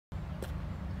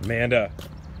Amanda,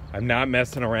 I'm not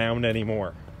messing around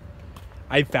anymore.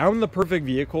 I found the perfect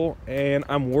vehicle and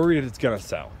I'm worried it's gonna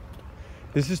sell.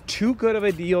 This is too good of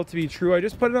a deal to be true. I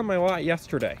just put it on my lot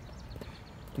yesterday.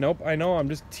 Nope, I know, I'm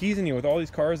just teasing you with all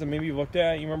these cars that maybe you've looked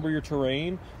at. You remember your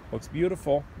Terrain, looks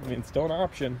beautiful. I mean, it's still an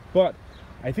option, but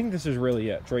I think this is really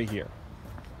it. It's right here.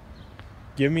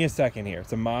 Give me a second here.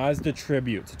 It's a Mazda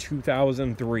Tribute. It's a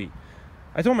 2003.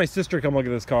 I told my sister to come look at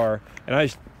this car,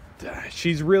 and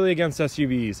she's really against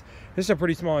SUVs. This is a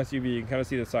pretty small SUV. You can kind of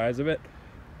see the size of it.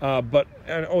 You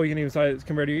can even size it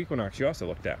compared to your Equinox you also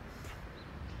looked at.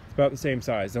 It's about the same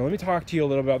size. Now let me talk to you a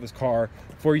little about this car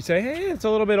before you say, hey, it's a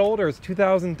little bit older. It's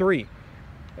 2003.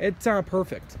 It's not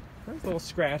perfect. There's a little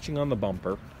scratching on the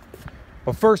bumper.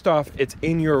 But first off, it's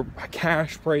in your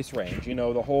cash price range. You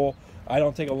know, the whole, I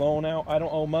don't take a loan out, I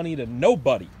don't owe money to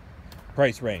nobody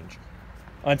price range.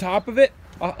 On top of it,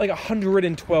 like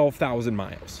 112,000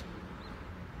 miles.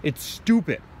 It's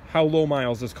stupid how low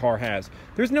miles this car has.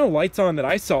 There's no lights on that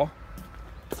I saw.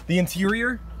 The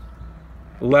interior,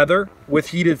 leather with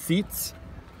heated seats.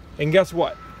 And guess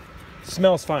what?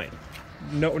 Smells fine.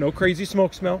 No crazy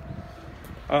smoke smell.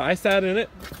 I sat in it.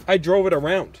 I drove it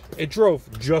around. It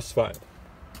drove just fine.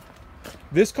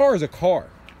 This car is a car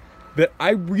that I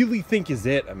really think is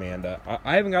it, Amanda.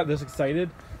 I haven't got this excited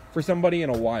for somebody in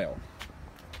a while.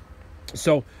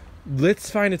 So let's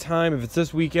find a time. If it's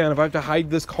this weekend, if I have to hide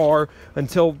this car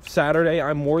until Saturday,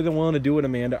 I'm more than willing to do it,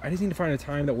 Amanda. I just need to find a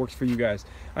time that works for you guys.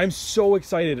 I'm so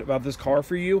excited about this car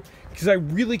for you because I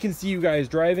really can see you guys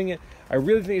driving it. I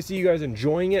really think I see you guys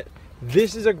enjoying it.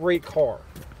 This is a great car.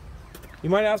 You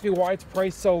might ask me why it's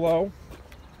priced so low.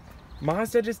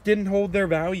 Mazda just didn't hold their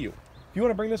value. If you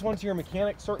want to bring this one to your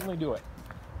mechanic, certainly do it.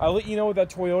 I'll let you know with that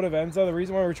Toyota Venza, the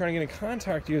reason why we're trying to get in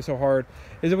contact with you so hard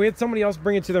is that we had somebody else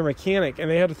bring it to their mechanic and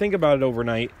they had to think about it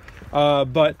overnight.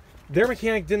 But their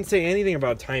mechanic didn't say anything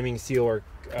about timing seal or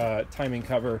timing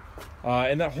cover.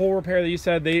 And that whole repair that you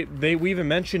said, we even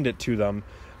mentioned it to them.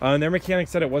 And their mechanic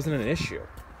said it wasn't an issue.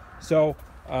 So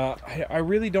I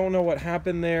really don't know what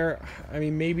happened there. I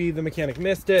mean, maybe the mechanic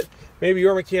missed it. Maybe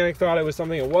your mechanic thought it was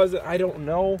something it wasn't. I don't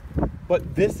know.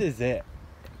 But this is it.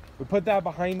 We put that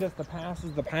behind us. The past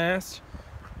is the past.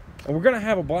 And we're going to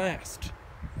have a blast.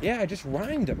 Yeah, I just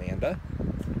rhymed, Amanda.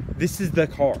 This is the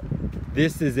car.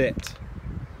 This is it.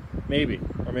 Maybe.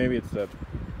 Or maybe it's the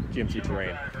GMC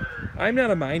Terrain. I'm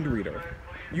not a mind reader.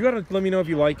 You got to let me know if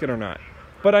you like it or not.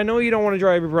 But I know you don't want to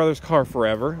drive your brother's car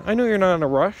forever. I know you're not in a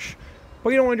rush.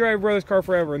 But you don't want to drive your brother's car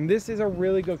forever. And this is a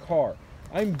really good car.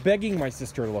 I'm begging my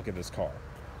sister to look at this car.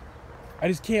 I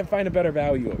just can't find a better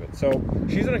value of it. So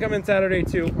she's going to come in Saturday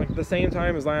too, like the same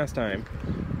time as last time.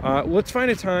 Let's find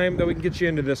a time that we can get you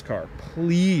into this car,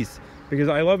 please. Because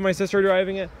I love my sister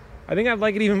driving it. I think I'd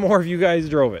like it even more if you guys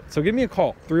drove it. So give me a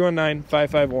call,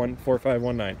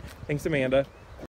 319-551-4519. Thanks, Amanda.